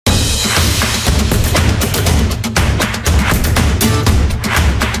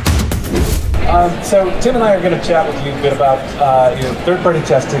So Tim and I are going to chat with you a bit about third-party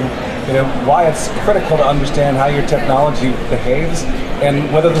testing, why it's critical to understand how your technology behaves,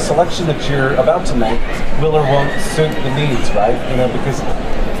 and whether the selection that you're about to make will or won't suit the needs, right? Because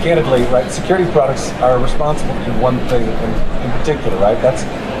candidly, right, security products are responsible for one thing in particular, right? That's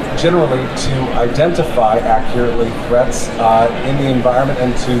generally to identify accurately threats in the environment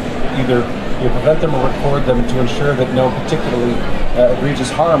and to either prevent them or record them to ensure that no particularly egregious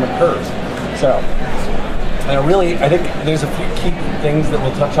harm occurs. So, really, I think there's a few key things that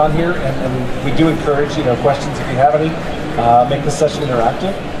we'll touch on here, and we do encourage, questions if you have any. Make this session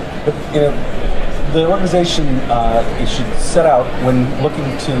interactive. But, the organization should set out when looking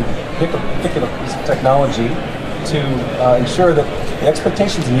to pick a particular piece of technology to ensure that the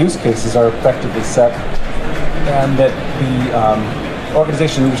expectations and use cases are effectively set, and that the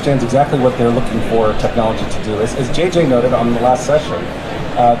organization understands exactly what they're looking for technology to do. As JJ noted on the last session,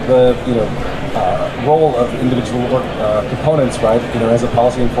 the role of individual components, right, as a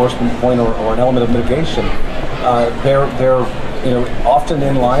policy enforcement point or an element of mitigation, they're often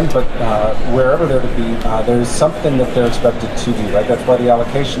in line, but wherever they're to be, there's something that they're expected to do, right? That's why the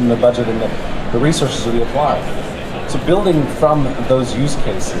allocation, the budget, and the resources will be applied. So building from those use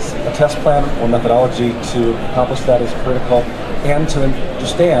cases, a test plan or methodology to accomplish that is critical, and to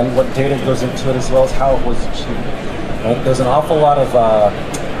understand what data goes into it as well as how it was achieved. Right? There's an awful lot of,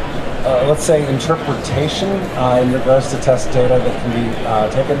 let's say, interpretation in regards to test data that can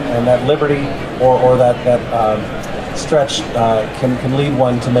be taken, and that liberty or that stretch can lead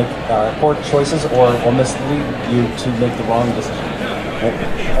one to make poor choices or mislead you to make the wrong decision. Right?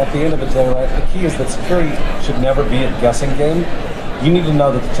 At the end of the day, right, the key is that security should never be a guessing game. You need to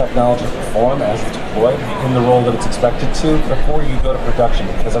know that the technology will perform as it's deployed in the role that it's expected to before you go to production.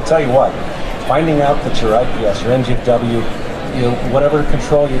 Because I'll tell you what, finding out that your IPS, your NGFW, whatever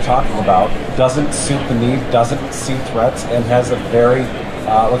control you're talking about doesn't suit the need, doesn't see threats, and has a very,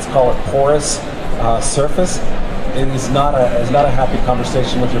 let's call it porous surface, it is not a happy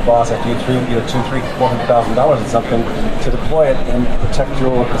conversation with your boss after you threw $200,000, $300,000, $400,000 at something to deploy it and protect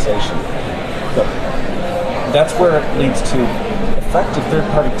your organization. So that's where it leads to effective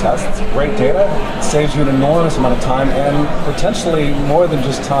third-party tests. Great data saves you an enormous amount of time, and potentially more than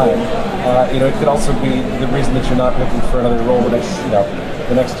just time. It could also be the reason that you're not looking for another role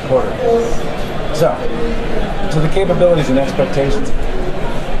the next quarter. So, to the capabilities and expectations.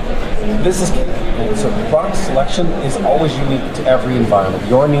 This is key. So product selection is always unique to every environment.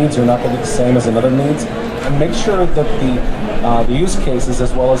 Your needs are not going to be the same as another needs, and make sure that the use cases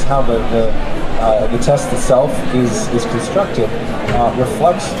as well as how the test itself is constructed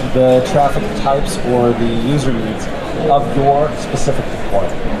reflects the traffic types or the user needs of your specific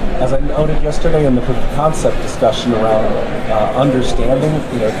deployment. As I noted yesterday in the proof of concept discussion around understanding,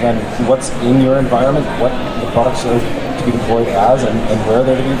 again, what's in your environment, what the products are to be deployed as, and where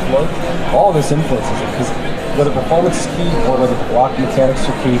they're to be deployed, all of this influences it. Because whether performance is key or whether the block mechanics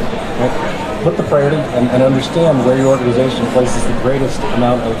are key, right, put the priority and understand where your organization places the greatest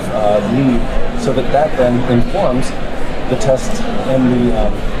amount of need, so that then informs the test and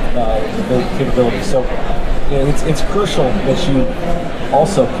the capability. So it's crucial that you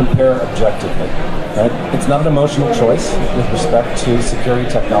also compare objectively. Right? It's not an emotional choice with respect to security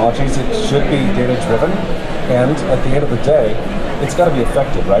technologies. It should be data-driven, and at the end of the day, it's got to be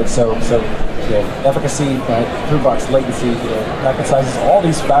effective, right? So efficacy, right, through-box latency, packet sizes, all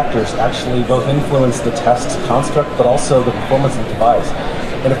these factors actually both influence the test construct, but also the performance of the device.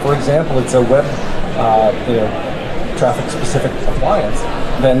 And if, for example, it's a web, traffic-specific appliance,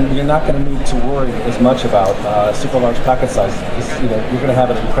 then you're not going to need to worry as much about super large packet sizes, because you're going to have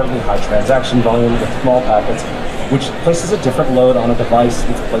an incredibly high transaction volume with small packets, which places a different load on a device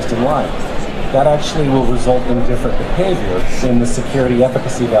that's placed in line. That actually will result in different behavior in the security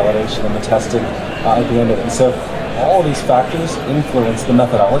efficacy validation and the testing at the end of it. And so all of these factors influence the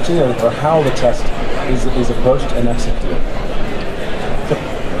methodology or how the test is approached and executed. So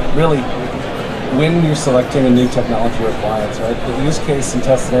really, when you're selecting a new technology or appliance, right, the use case and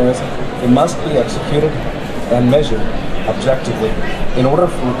test scenarios, they must be executed and measured objectively in order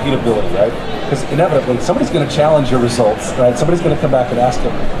for repeatability, right? Because inevitably, somebody's going to challenge your results, right? Somebody's going to come back and ask you,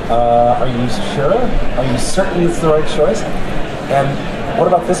 are you sure? Are you certain it's the right choice? And what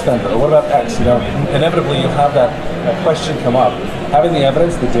about this vendor? Or what about X? Inevitably, you'll have that question come up. Having the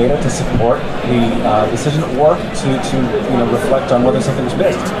evidence, the data to support the decision, or to reflect on whether something was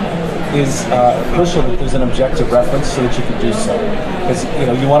missed, is crucial that there's an objective reference so that you can do so. Because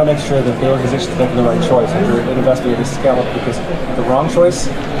you want to make sure that the organization is making the right choice. If you're investigating scale up, because the wrong choice,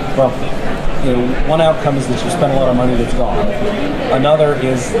 well, one outcome is that you spend a lot of money that's gone. Another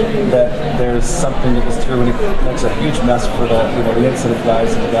is that there's something that was through and it makes a huge mess for the incident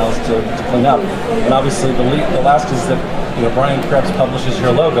guys and the gals to clean up. And obviously the last is that Brian Krebs publishes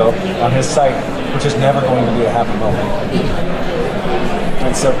your logo on his site, which is never going to be a happy moment.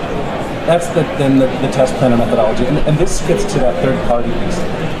 And so that's the test planner methodology. And this gets to that third-party piece.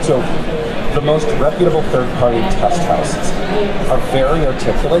 So the most reputable third-party test houses are very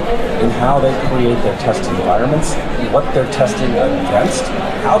articulate in how they create their test environments, what they're testing against,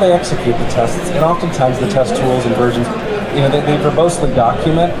 how they execute the tests, and oftentimes the test tools and versions, they verbosely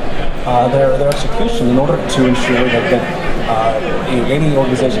document their execution in order to ensure that any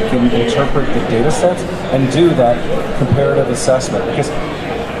organization can interpret the data sets and do that comparative assessment. Because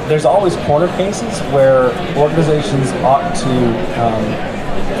there's always corner cases where organizations ought to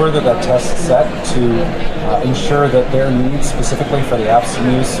further that test set to ensure that their needs specifically for the apps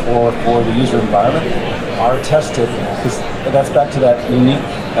in use or for the user environment are tested, because that's back to that unique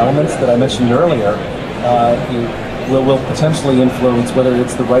elements that I mentioned earlier. Will potentially influence whether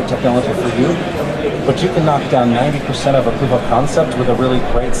it's the right technology for you, but you can knock down 90% of a proof of concept with a really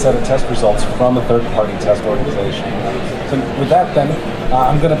great set of test results from a third-party test organization. So with that then,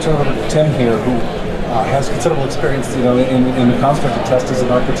 I'm going to turn it over to Tim here, who has considerable experience in the construct of test as an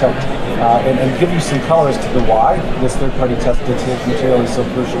architect, and give you some colors to the why this third-party test material is so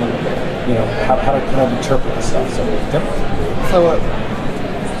crucial, and how to kind of interpret the stuff. So Tim?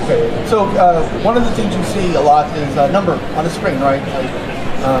 So one of the things you see a lot is a number on the screen, right?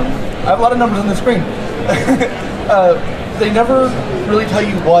 I have a lot of numbers on the screen. They never really tell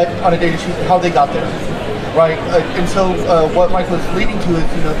you what on a data sheet, how they got there, right? And so what Mike was leading to is,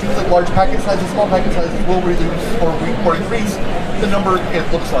 things like large packet sizes, small packet sizes will reduce or increase the number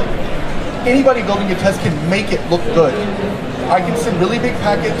it looks like. Anybody building a test can make it look good. I can send really big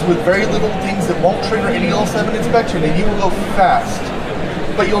packets with very little things that won't trigger any L7 inspection, and you will go fast.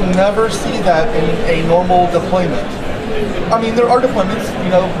 But you'll never see that in a normal deployment. I mean, there are deployments,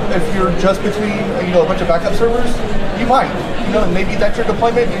 if you're just between, a bunch of backup servers, you might, and maybe that's your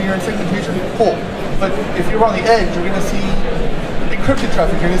deployment and you're in segmentation, cool. But if you're on the edge, you're going to see encrypted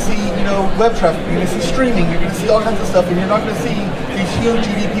traffic, you're going to see, web traffic, you're going to see streaming, you're going to see all kinds of stuff, and you're not going to see these huge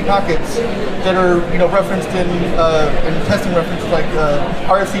GDP packets that are, referenced in testing references like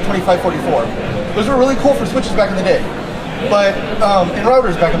RFC 2544. Those were really cool for switches back in the day. But in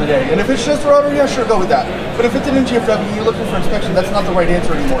routers back in the day. And if it's just a router, yeah, sure, go with that. But if it's an NGFW and you're looking for inspection, that's not the right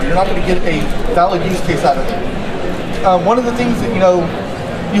answer anymore. You're not going to get a valid use case out of it. One of the things that,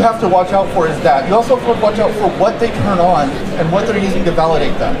 you have to watch out for is that. You also have to watch out for what they turn on and what they're using to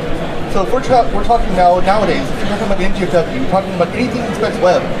validate that. So if we're talking nowadays, if you're talking about NGFW, you're talking about anything that inspects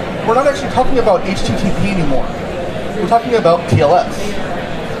web, we're not actually talking about HTTP anymore. We're talking about TLS.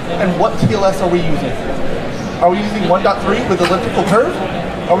 And what TLS are we using? Are we using 1.3 with elliptical curve?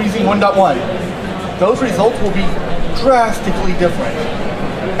 Are we using 1.1? Those results will be drastically different.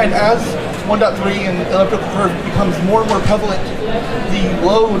 And as 1.3 and elliptical curve becomes more and more prevalent, the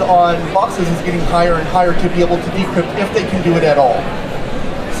load on boxes is getting higher and higher to be able to decrypt if they can do it at all.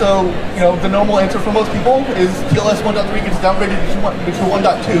 So, the normal answer for most people is TLS 1.3 gets downgraded to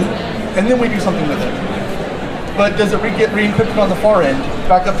 1.2, and then we do something with it. But does it get re-encrypted on the far end,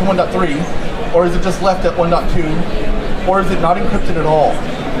 back up to 1.3? Or is it just left at 1.2? Or is it not encrypted at all?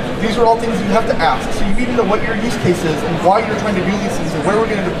 These are all things you have to ask. So you need to know what your use case is and why you're trying to do these things and where we're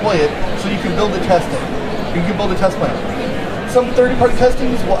going to deploy it so you can build a test in. You can build a test plan. Some third-party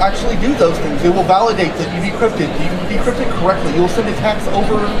testings will actually do those things. They will validate that you decrypted correctly. You will send attacks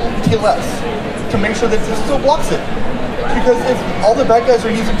over TLS to make sure that it still blocks it. Because if all the bad guys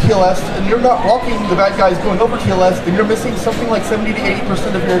are using TLS and you're not blocking the bad guys going over TLS, then you're missing something like 70 to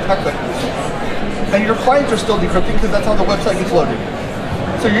 80% of your attack vectors. And your clients are still decrypting because that's how the website gets loaded.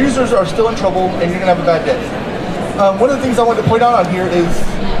 So your users are still in trouble and you're going to have a bad day. One of the things I wanted to point out on here is,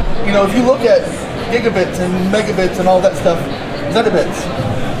 if you look at gigabits and megabits and all that stuff, zettabytes,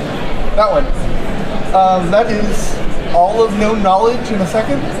 that one, that is all of known knowledge in a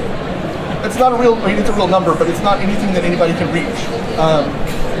second. It's not it's a real number, but it's not anything that anybody can reach.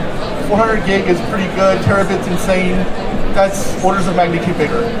 400 gig is pretty good, terabits insane, that's orders of magnitude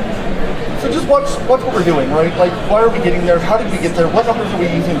bigger. So just watch what we're doing, right? Like, why are we getting there? How did we get there? What numbers are we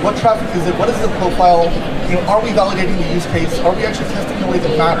using? What traffic is it? What is the profile? Are we validating the use case? Are we actually testing in a way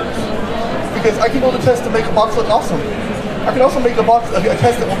that matters? Because I can build a test to make a box look awesome. I can also make a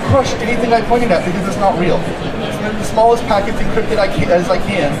test that will crush anything I pointed at because it's not real. So the smallest packets encrypted as I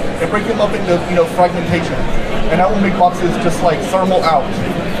can and break them up into fragmentation. And I will make boxes just like thermal out.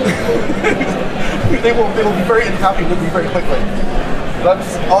 They will be very unhappy with me very quickly.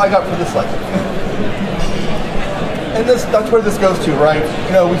 That's all I got for this slide. And that's where this goes to, right?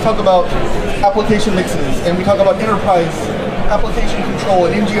 You know, we talk about application mixes, and we talk about enterprise application control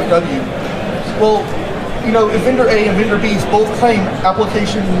and NGFW. Well, you know, if vendor A and vendor B both claim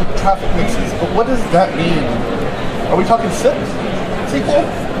application traffic mixes, but what does that mean? Are we talking SIP, SQL,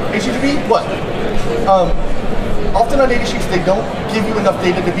 HTTP? What? Often on datasheets, they don't give you enough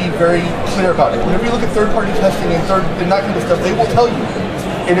data to be very clear about it. Whenever you look at third-party testing and that kind of stuff, they will tell you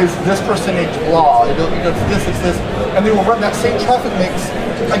it is this percentage blah, it's this, and they will run that same traffic mix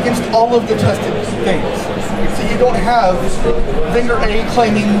against all of the tested things. So you don't have vendor A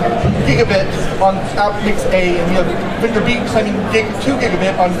claiming gigabit on app mix A, and you have vendor B claiming 2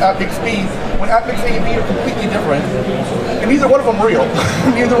 gigabit on app mix B, when app mix A and B are completely different, and neither one of them are real.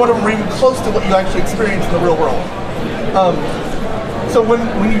 Neither one of them are even close to what you actually experience in the real world. So when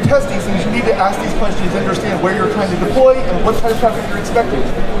you test these things, you need to ask these questions, understand where you're trying to deploy and what kind of traffic you're expecting.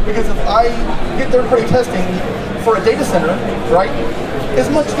 Because if I get third-party testing for a data center, right,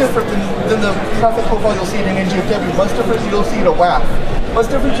 it's much different than the traffic profile you'll see in NGFW. Much different than you'll see in a WAF. Much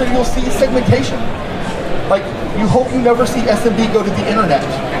different than you'll see segmentation. Like, you hope you never see SMB go to the internet.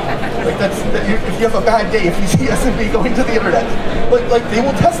 Like if you have a bad day, if you see SMB going to the internet, but like they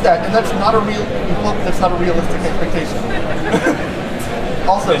will test that, and that's not a real. You hope that's not a realistic expectation.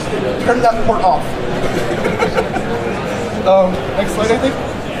 Also, turn that port off. Next slide, I think.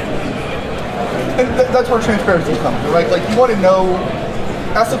 And that's where transparency comes, right? Like you want to know,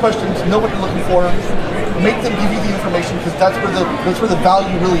 ask the questions, know what you're looking for, make them give you the information, because that's where the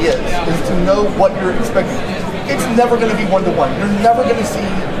value really is to know what you're expecting. It's never going to be one-to-one. You're never going to see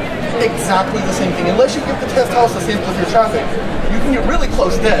exactly the same thing unless you give the test house a sample of your traffic. You can get really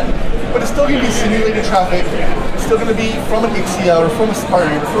close then, but it's still going to be simulated traffic. It's still going to be from an Ixia or from a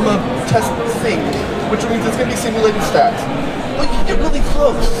Spartan or from a test thing, which means it's going to be simulated stats. But you get really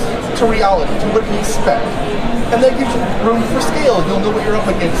close to reality, to what you expect, and that gives you room for scale. You'll know what you're up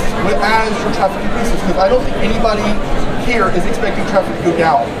against as your traffic increases, because I don't think anybody here is expecting traffic to go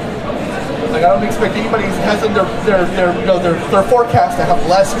down. Like I don't expect anybody who has in their forecast to have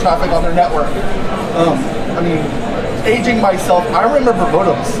less traffic on their network. I mean, aging myself, I remember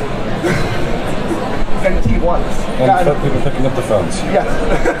modems and T1s. And people picking up the phones. Yeah,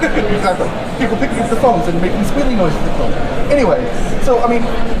 exactly. People picking up the phones and making squealing noises with the phone. Anyway, so I mean,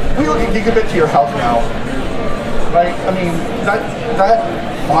 we look at gigabit to your house now, right? I mean, that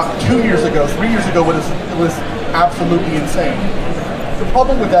 2 years ago, 3 years ago was absolutely insane. The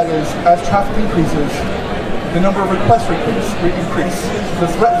problem with that is, as traffic increases, the number of requests increase, the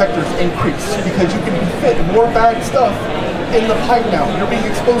threat vectors increase, because you can fit more bad stuff in the pipe now. You're being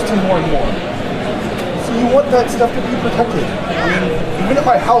exposed to more and more. So you want that stuff to be protected. I mean, even at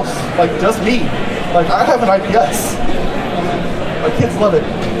my house, like just me, like I have an IPS. My kids love it.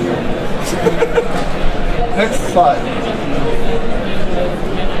 Next slide.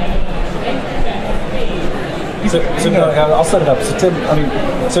 So no, I'll set it up. So Tim, I mean,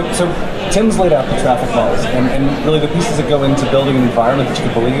 so Tim's laid out the traffic models and really the pieces that go into building an environment that you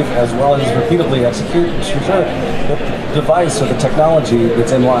can believe, as well as repeatedly execute, to ensure that the device or the technology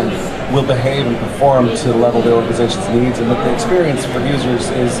that's in line will behave and perform to the level the organization's needs, and that the experience for users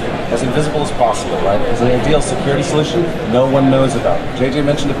is as invisible as possible, right? As an ideal security solution, no one knows about. JJ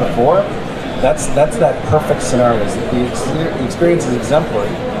mentioned it before. That's that perfect scenario. Is that the experience is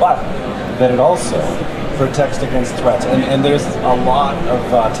exemplary, but that it also protects against threats. And there's a lot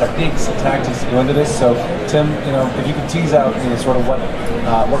of techniques and tactics that go into this. So Tim, if you could tease out sort of what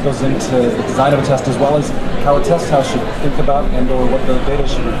goes into the design of a test, as well as how a test house should think about and/or what the data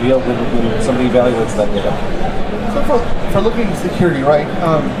should reveal when somebody evaluates that data. So for looking at security, right?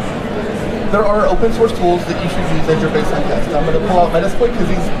 There are open source tools that you should use as your baseline test. I'm going to pull out Metasploit because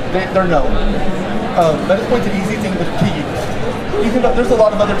they're known. Metasploit's an easy thing to use. There's a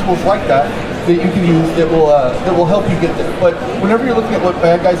lot of other tools like that you can use that will help you get there. But whenever you're looking at what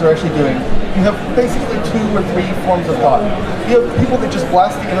bad guys are actually doing, you have basically 2 or 3 forms of thought. You have people that just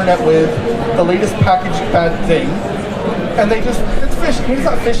blast the internet with the latest packaged bad thing, and it's phishing. I mean, it's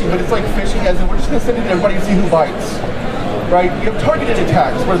not phishing, but it's like phishing as in we're just going to send it to everybody and see who bites. Right? You have targeted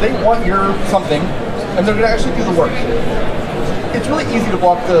attacks where they want your something, and they're going to actually do the work. It's really easy to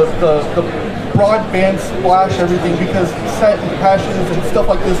block the broadband splash everything because set and hashes and stuff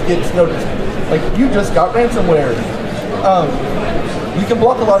like this gets noticed. Like, you just got ransomware. You can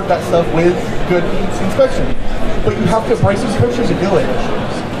block a lot of that stuff with good inspection, but you have to embrace encryption to do it.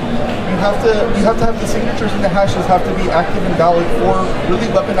 You have to have the signatures and the hashes have to be active and valid for really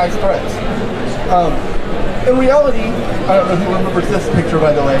weaponized threats. In reality, I don't know who remembers this picture,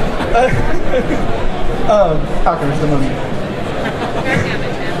 by the way. Hackers, the movie.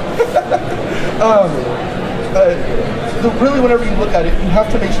 Really, whenever you look at it, you have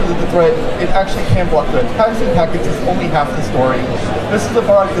to make sure that the thread, it actually can block threads. Passing packets is only half the story. This is a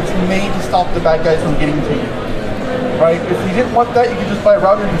product that's made to stop the bad guys from getting to you. Right? If you didn't want that, you could just buy a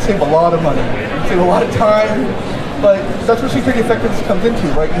router and save a lot of money. You save a lot of time, but that's where security effectiveness comes into,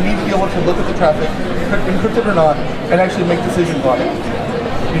 right? You need to be able to look at the traffic, encrypted or not, and actually make decisions on it.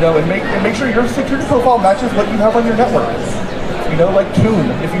 You know, and make sure your security profile matches what you have on your network. You know, like tune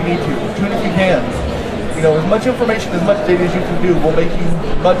if you need to, tune if you can. You know, as much information, as much data as you can do will make you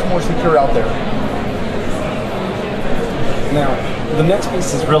much more secure out there. Now, the next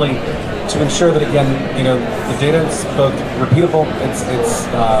piece is really to ensure that, again, you know, the data is both repeatable, it's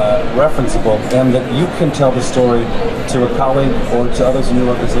referenceable, and that you can tell the story to a colleague or to others in your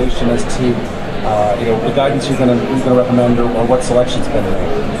organization as to, you know, the guidance you're going to recommend or what selection's been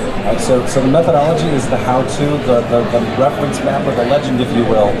made. So the methodology is the how-to, the reference map, or the legend, if you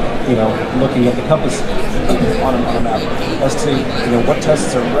will, you know, looking at the compass on a map as to, you know, what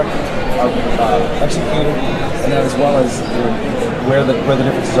tests are executed, and as well as, you know, where the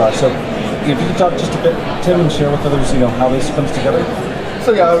differences are. So if you could talk just a bit, Tim, and share with others, you know, how this comes together.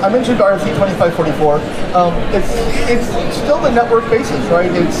 So yeah, I mentioned RFC 2544. It's still the network basis,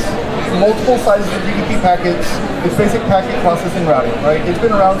 right? It's multiple sizes of UDP packets. It's basic packet processing routing, right? It's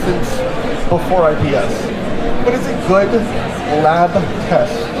been around since before IPS. But it's a good lab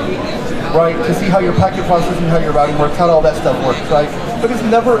test, right? To see how your packet processing, how your routing works, how all that stuff works, right? But it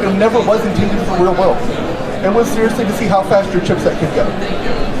never was intended for the real world. It was seriously to see how fast your chipset could go.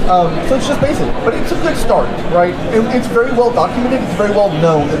 So it's just basic, but it's a good start, right? It's very well documented, it's very well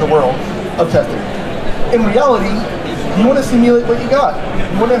known in the world of testing. In reality, you want to simulate what you got.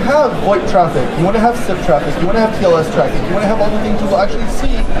 You want to have VoIP traffic, you want to have SIP traffic, you want to have TLS traffic, you want to have all the things you will actually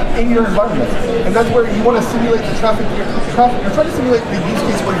see in your environment. And that's where you want to simulate the traffic. You're trying to simulate the use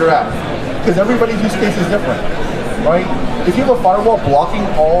case where you're at, because everybody's use case is different, right? If you have a firewall blocking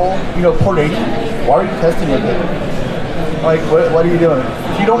all, you know, port 80, why are you testing it? Like, what are you doing?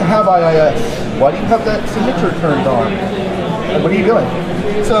 If you don't have IIS, why do you have that signature turned on? Like, what are you doing?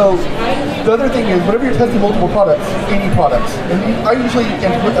 So, the other thing is, whenever you're testing multiple products, any products, and I usually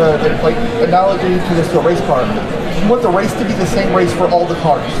like analogy to this to a race car. You want the race to be the same race for all the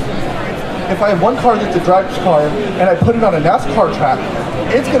cars. If I have one car that's a driver's car, and I put it on a NASCAR track,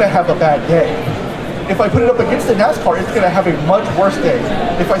 it's going to have a bad day. If I put it up against the NASCAR, it's going to have a much worse day.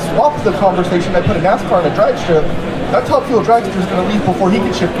 If I swap the conversation, I put a NASCAR on a drag strip, that top fuel dragster is going to leave before he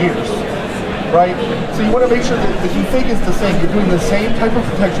can shift gears, right? So you want to make sure that the config is the same. You're doing the same type of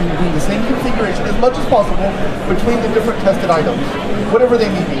protection. You're doing the same configuration as much as possible between the different tested items, whatever they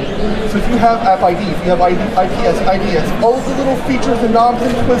may be. So if you have App ID, if you have IPS, IDS, all of the little features and knobs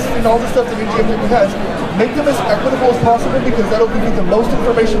and twists and all the stuff that NGFW has, make them as equitable as possible, because that'll give you the most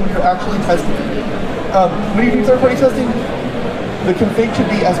information when you're actually testing. When you do third-party testing, the config should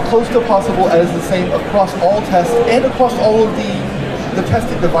be as close to possible as the same across all tests and across all of the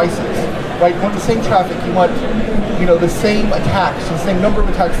tested devices, right? You want the same traffic, you want, you know, the same attacks, the same number of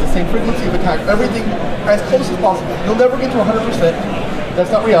attacks, the same frequency of attack, everything as close as possible. You'll never get to 100%,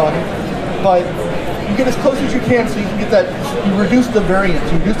 that's not reality, but you get as close as you can so you can get that, you reduce the variance,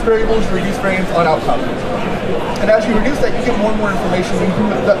 you reduce variables, you reduce variance on outcome. And as you reduce that, you get more and more information.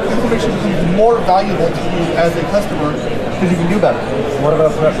 That information becomes more valuable to you as a customer because you can do better. What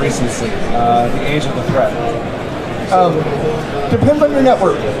about threat recency, the age of the threat? Depends on your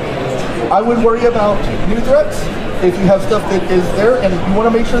network. I would worry about new threats if you have stuff that is there, and you want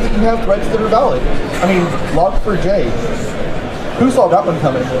to make sure that you have threats that are valid. I mean, log4j. Who saw that one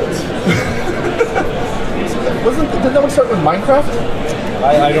coming? Did that one start with Minecraft?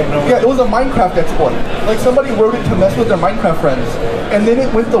 I don't know. Yeah, it was a Minecraft exploit. Like, somebody wrote it to mess with their Minecraft friends, and then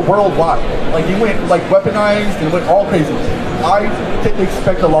it went the worldwide. Like, it went, like, weaponized, and it went all crazy. I didn't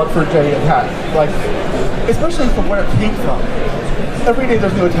expect a log4j attack, like, especially from where it came from. Every day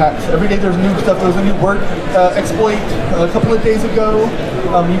there's new attacks. Every day there's new stuff. There was a new word exploit a couple of days ago.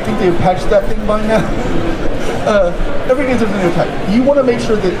 You think they've patched that thing by now? Every day there's a new attack. You want to make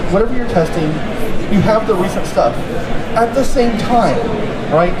sure that whatever you're testing, you have the recent stuff. At the same time,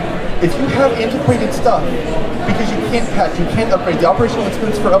 right? If you have antiquated stuff, because you can't patch, you can't upgrade, the operational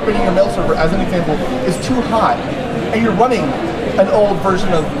expense for upgrading your mail server, as an example, is too high, and you're running an old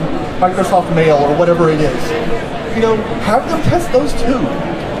version of Microsoft Mail or whatever it is, you know, have them test those too,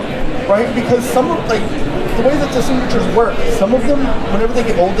 right? Because some of, like, the way that the signatures work, some of them, whenever they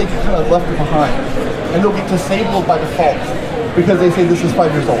get old, they get kind of left behind, and they'll get disabled by default because they say this is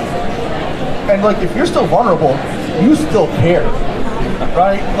 5 years old. And like, if you're still vulnerable, you still care.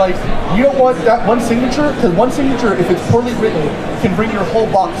 right? Like, you don't want that one signature, because one signature, if it's poorly written, can bring your whole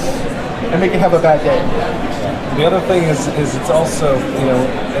box and make it have a bad day. The other thing is it's also,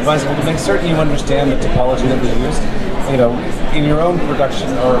 advisable to make certain you understand the topology that was used, in your own production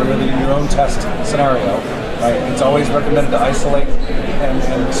or really in your own test scenario, right? It's always recommended to isolate and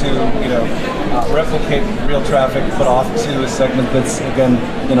to, replicate real traffic, put off to a segment that's, again,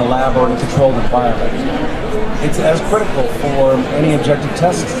 in a lab or in a controlled environment. It's as critical for any objective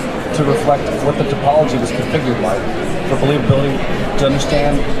test to reflect what the topology was configured like, for believability, to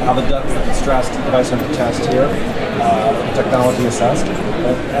understand how the stressed device under test here, the technology assessed,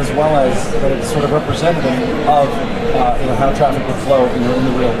 as well as that it's sort of representative of how traffic would flow in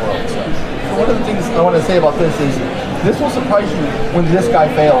the real world. So one of the things I want to say about this is, this will surprise you when this guy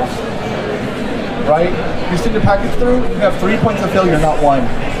fails, right? You send a package through, you have 3 points of failure, not one.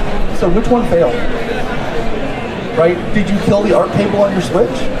 So which one failed? Right? Did you kill the ARP table on your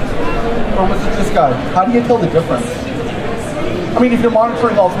switch? Or was it this guy? How do you tell the difference? I mean, if you're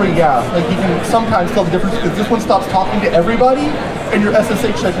monitoring all three, yeah, like you can sometimes tell the difference because this one stops talking to everybody and your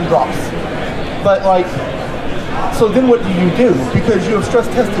SSH session drops. But like, so then what do? Because you have stress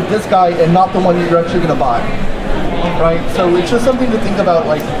tested this guy and not the one that you're actually going to buy, right? So it's just something to think about.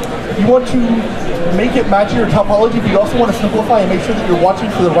 Like, you want to make it match your topology, but you also want to simplify and make sure that you're watching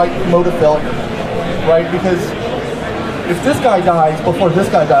for the right mode of failure, right? Because if this guy dies before this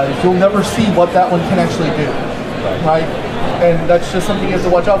guy dies, you'll never see what that one can actually do, right? And that's just something you have to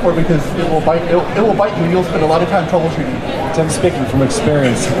watch out for because it will bite you and you'll spend a lot of time troubleshooting. I'm speaking from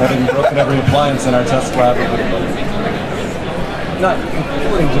experience, having broken every appliance in our test lab, not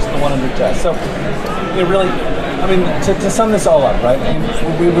including just the one under test. So it really, I mean, to sum this all up, right? I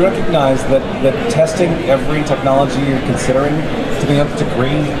mean, we recognize that testing every technology you're considering to the nth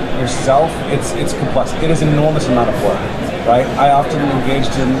degree yourself, it's complex. It is an enormous amount of work, right? I often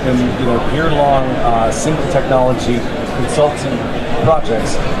engaged in year-long single technology consulting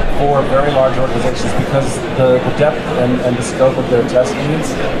projects for very large organizations because the depth and the scope of their test needs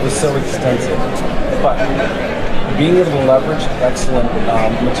was so extensive. But being able to leverage excellent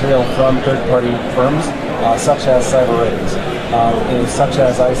material from third-party firms such as Cyber Ratings, such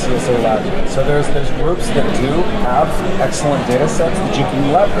as ICSA Lab. So there's groups that do have excellent data sets that you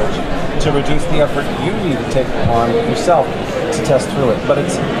can leverage to reduce the effort you need to take upon yourself to test through it. But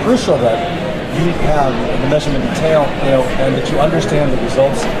it's crucial that you have the measurement detail, and that you understand the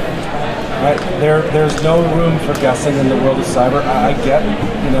results. Right? There's no room for guessing in the world of cyber. I get,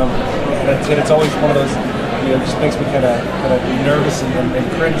 and it's always one of those, it just makes me kind of nervous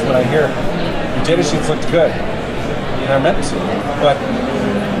and cringe when I hear the data sheets looked good. They're meant to, but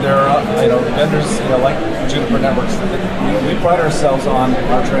there are vendors like Juniper Networks. We pride ourselves on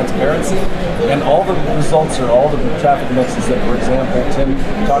our transparency, and all the results or all the traffic mixes that, for example, Tim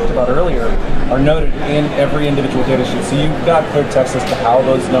talked about earlier, are noted in every individual data sheet. So you've got clear text as to how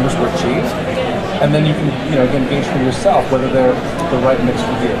those numbers were achieved, and then you can again gauge for yourself whether they're the right mix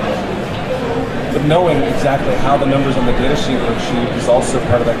for you. But knowing exactly how the numbers on the data sheet were achieved is also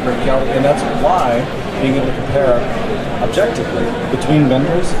part of that criticality, and that's why being able to compare objectively between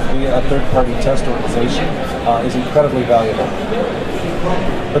vendors via a third-party test organization is incredibly valuable.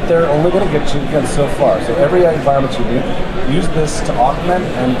 But they're only going to get you, again, so far. So every environment you need, use this to augment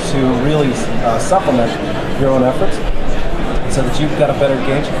and to really supplement your own efforts so that you've got a better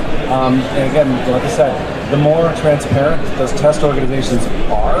gauge. And again, like I said, the more transparent those test organizations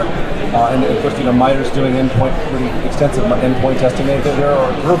are, and of course, MITRE's doing pretty extensive endpoint testing. There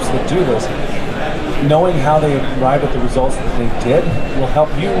are groups that do this. Knowing how they arrived at the results that they did will help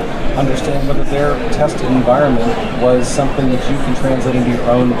you understand whether their test environment was something that you can translate into your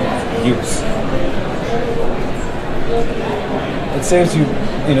own use. It saves you,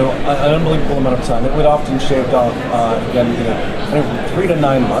 an unbelievable amount of time. It would often shave off, anywhere from 3 to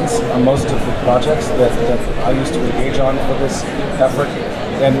 9 months on most of the projects that I used to engage on for this effort.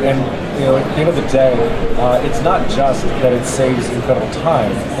 And at the end of the day, it's not just that it saves incredible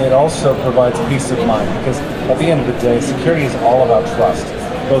time, it also provides peace of mind, because at the end of the day, security is all about trust.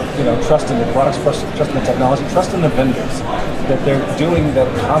 Both, trust in the products, trust in the technology, trust in the vendors, that they're doing that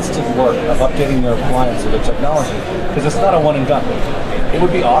constant work of updating their appliance or their technology, because it's not a one and done. It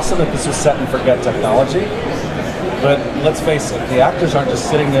would be awesome if this was set and forget technology, but let's face it, the actors aren't just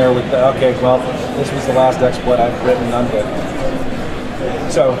sitting there with, okay, well, this was the last exploit I've written, I'm good.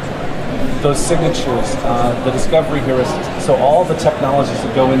 So those signatures, the discovery heuristics, so all the technologies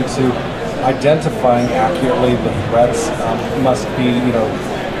that go into identifying accurately the threats must be,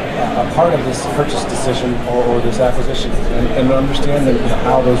 a part of this purchase decision or this acquisition, and understanding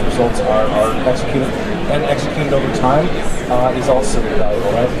how those results are executed and executed over time is also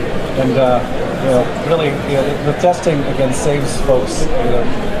valuable, right? And really, the testing again saves folks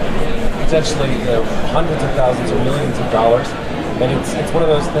potentially hundreds of thousands or millions of dollars. And it's one of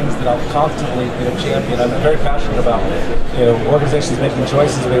those things that I'll constantly champion. I'm very passionate about organizations making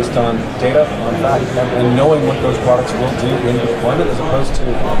choices based on data, on fact, and knowing what those products will do in deployment, as opposed to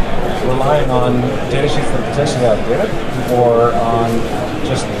relying on data sheets that potentially have data, or on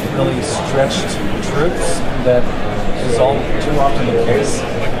just really stretched truths that is all too often the case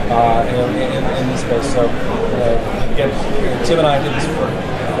in this space. So again, Tim and I did this for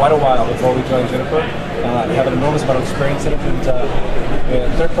quite a while before we joined Juniper. Have an enormous amount of experience in it,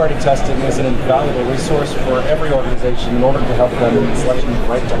 and third-party testing is an invaluable resource for every organization in order to help them in selecting the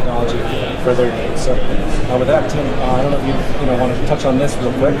right technology for their needs. So with that, Tim, I don't know if you want to touch on this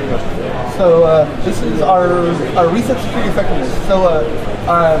real quick. So this is our recent security effectiveness. So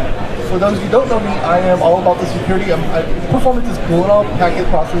for those who don't know me, I am all about the security. Performance is cool and all, packet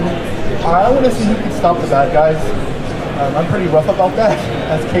processing. I want to see who can stop the bad guys. I'm pretty rough about that,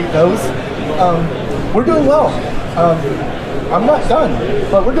 as Kate knows. We're doing well. I'm not done,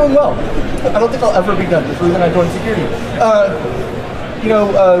 but we're doing well. I don't think I'll ever be done. That's the reason I joined security.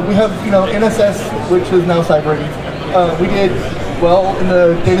 We have NSS, which is now CyberReady. We did well in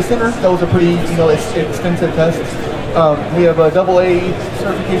the data center. That was a pretty extensive test. We have a AA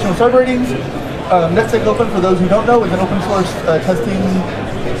certification with cyber ratings. NetSec Open, for those who don't know, is an open source testing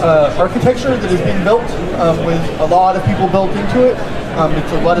architecture that is being built with a lot of people built into it.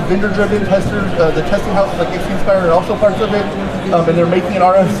 It's a lot of vendor-driven testers. The testing houses like XInspire are also parts of it, and they're making an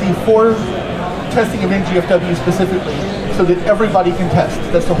RFC for testing of NGFW specifically, so that everybody can test.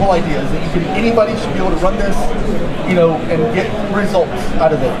 That's the whole idea, is that anybody should be able to run this, and get results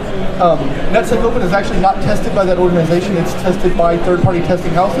out of it. NetSec Open is actually not tested by that organization. It's tested by third-party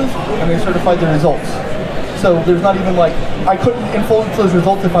testing houses, and they certify the results. So there's not even I couldn't influence those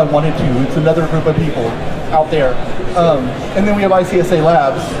results if I wanted to. It's another group of people out there. And then we have ICSA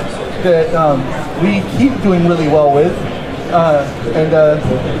Labs that we keep doing really well with.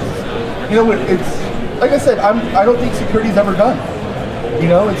 It's like I said, I don't think security's ever done.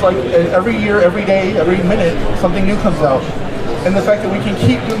 It's like every year, every day, every minute, something new comes out. And the fact that we can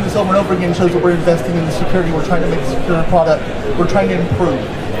keep doing this over and over again shows that we're investing in the security. We're trying to make a secure product. We're trying to improve,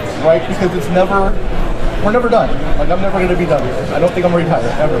 right? Because we're never done. I'm never going to be done. I don't think I'm retired,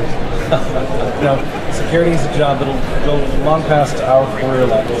 ever. Security is a job that'll go long past our career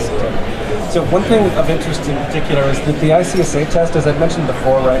levels. So one thing of interest in particular is that the ICSA test, as I mentioned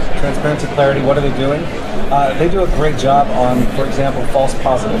before, right, transparency, clarity, what are they doing? They do a great job on, for example, false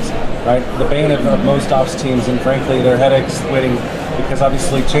positives, right? The bane of most ops teams, and frankly, their headaches waiting, because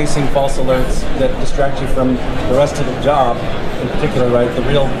obviously chasing false alerts that distract you from the rest of the job, in particular, right, the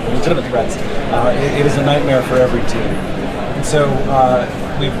real legitimate threats, it is a nightmare for every team. And so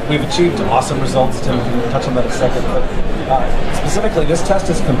we've achieved awesome results. Tim can touch on that in a second, but specifically, this test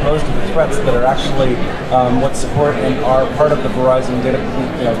is composed of the threats that are actually what support and are part of the Verizon data,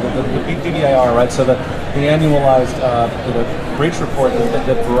 the BBIR, right? So the annualized breach report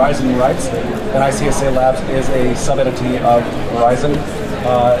that Verizon writes, and ICSA Labs is a sub-entity of Verizon,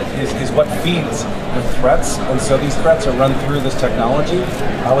 is what feeds the threats. And so these threats are run through this technology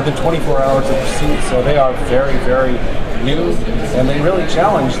within 24 hours of receipt. So they are very, very new, and they really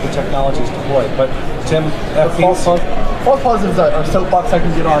challenge the technologies deployed. But Tim, false positives are a soapbox I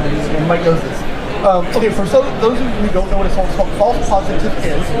can get on, and Mike knows this. Okay, for those of you who don't know what a false positive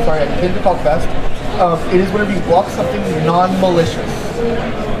is, sorry, I tend to talk fast. It is whenever you block something non-malicious,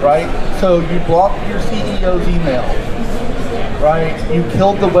 right? So you block your CEO's email, right? You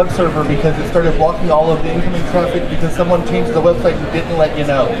killed the web server because it started blocking all of the incoming traffic because someone changed the website and didn't let you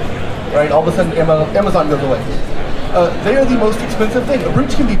know, right? All of a sudden, Amazon goes away. They are the most expensive thing. A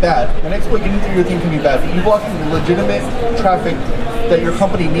breach can be bad. An exploit getting through your thing can be bad. But you blocking legitimate traffic that your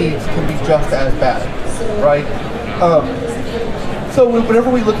company needs can be just as bad, right? So whenever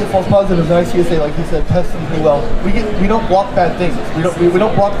we look at false positives, and ICSA, like you said, tests them pretty well. We don't block bad things. We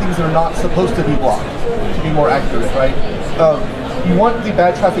don't block things that are not supposed to be blocked. To be more accurate, right? You want the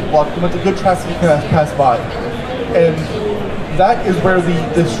bad traffic blocked. You want the good traffic to pass by, and that is where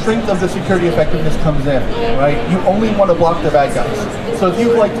the strength of the security effectiveness comes in, right? You only want to block the bad guys. So if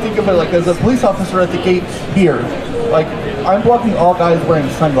you think of it as a police officer at the gate here, I'm blocking all guys wearing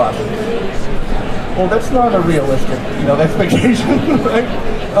sunglasses. Well, that's not a realistic, expectation, right?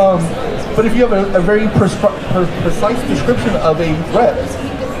 But if you have a very precise description of a threat,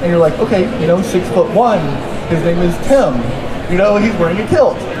 and you're like, okay, 6'1", his name is Tim, he's wearing a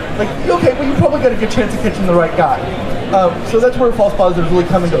kilt. Like, okay, well, you probably got a good chance of catching the right guy. So that's where false positives really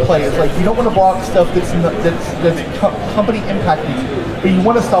come into play. It's like you don't want to block stuff that's company impacting, but you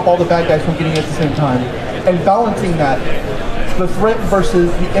want to stop all the bad guys from getting it at the same time. And balancing that, the threat versus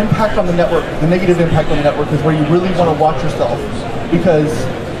the impact on the network, the negative impact on the network is where you really want to watch yourself, because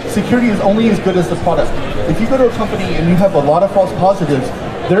security is only as good as the product. If you go to a company and you have a lot of false positives,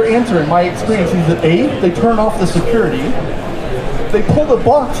 their answer, in my experience, is that A, they turn off the security, they pull the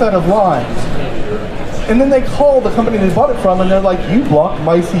box out of line, and then they call the company they bought it from and they're like, you blocked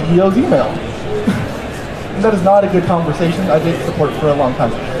my CEO's email. And that is not a good conversation. I did support for a long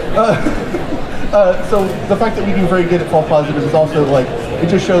time. So the fact that we do very good at false positives is also like, it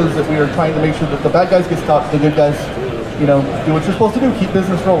just shows that we are trying to make sure that the bad guys get stopped, the good guys, you know, do what you're supposed to do, keep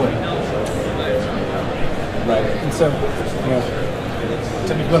business rolling. Right, and so, you know,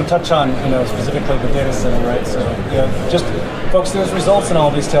 Tim, if you want to touch on, you know, specifically the data center, right? So, you know, just folks, there's results in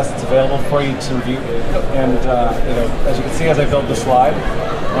all these tests available for you to review, and you know, as you can see, as I build the slide,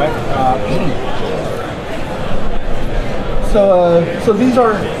 right? So these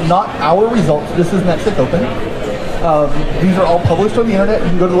are not our results. This is NetSec Open. These are all published on the internet. You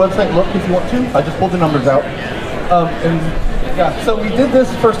can go to the website and look if you want to. I just pulled the numbers out. And yeah, so we did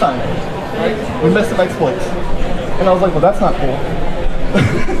this first time. Right? We missed some exploits. And I was like, well, that's not cool.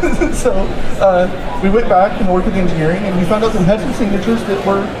 So we went back and worked with engineering, and we found out that we had some signatures that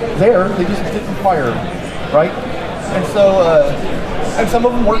were there. They just didn't fire, right? And so, and some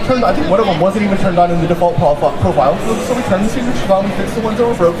of them weren't turned on. I think one of them wasn't even turned on in the default profile. So we turned the signatures on, we fixed the ones that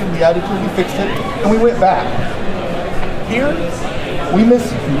were broken, we added to it, we fixed it, and we went back. Here, we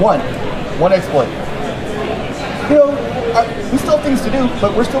missed one exploit. You know, we still have things to do,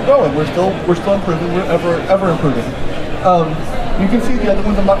 but we're still growing. We're still improving. We're ever improving. You can see the other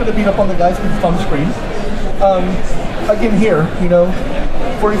ones. I'm not going to beat up on the guys because it's on the screen. Again, here, you know,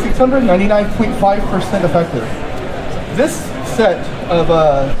 4600, 99.5% effective. This set of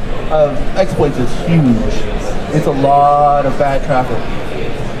exploits is huge. It's a lot of bad traffic.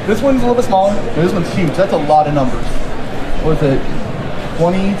 This one's a little bit smaller, but this one's huge. That's a lot of numbers. What was it?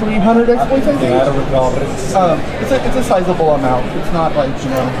 2,300 exploits, I think? Yeah, I don't recall, but it's a sizable amount. It's not like, you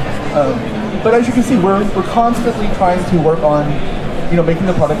know, but as you can see, we're constantly trying to work on, you know, making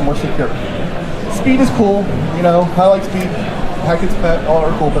the product more secure. Speed is cool, you know, I like speed. Packets all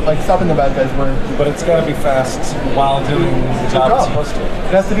are cool, but like stopping the bad guys were. But it's got to be fast while doing the job it's supposed to.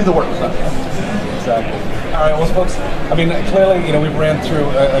 It has to do the work. So. Exactly. All right, well, folks, I mean, clearly, you know, we've ran through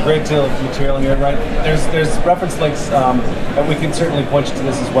a great deal of material here, right? There's reference links, and we can certainly point you to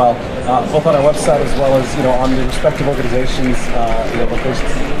this as well, both on our website as well as, you know, on the respective organizations, you know,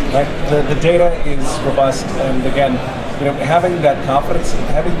 locations, right? The data is robust, and again, you know, having that confidence,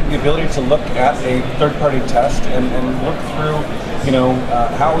 having the ability to look at a third-party test and look through, you know,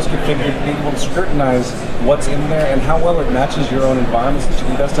 how it was configured, being able to scrutinize what's in there and how well it matches your own environment, so that you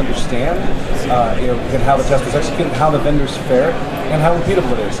can best understand, you know, and how the test was executed, how the vendors fare, and how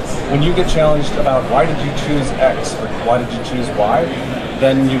repeatable it is. When you get challenged about why did you choose X or why did you choose Y,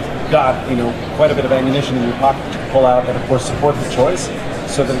 then you've got, you know, quite a bit of ammunition in your pocket to pull out and, of course, support the choice,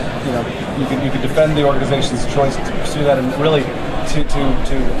 so that, you know, you can defend the organization's choice to pursue that and really to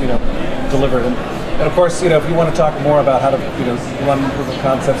you know, deliver it. And of course, you know, if you want to talk more about how to, you know, run proof of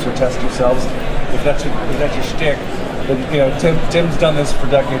concepts or test yourselves, if that's your shtick, then, you know, Tim's done this for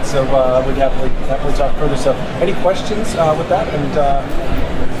decades, so we'd happily talk further. So, any questions with that, and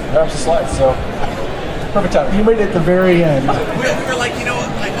perhaps a slide. So, perfect time. You made it at the very end. We were like, you know,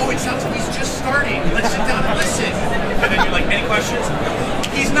 like, oh, it sounds like he's just starting. Let's sit down and listen. And then you're like, any questions?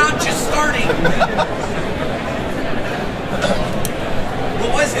 He's not just starting.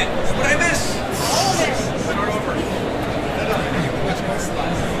 What was it? What did I miss? All of it. Start over.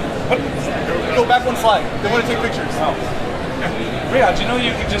 Go back one slide. They want to take pictures. Oh. Yeah, do you know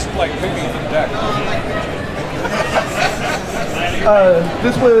you can just like pick me from the deck?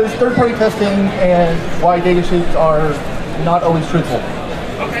 This was third-party testing and why datasheets are not always truthful.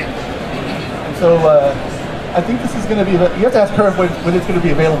 Okay. And so I think this is going to be, you have to ask her when it's going to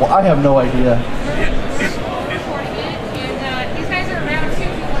be available. I have no idea. Recording it, and these guys are around too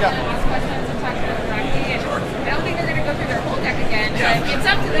if you want to ask questions and talk to them directly. And I don't think they're going to go through their whole deck again, but it's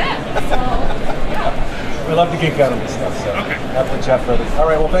up to them. So, yeah. We love to geek out on this stuff, so happily chat further. All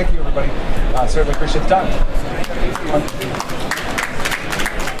right, well, thank you, everybody. Certainly appreciate the time.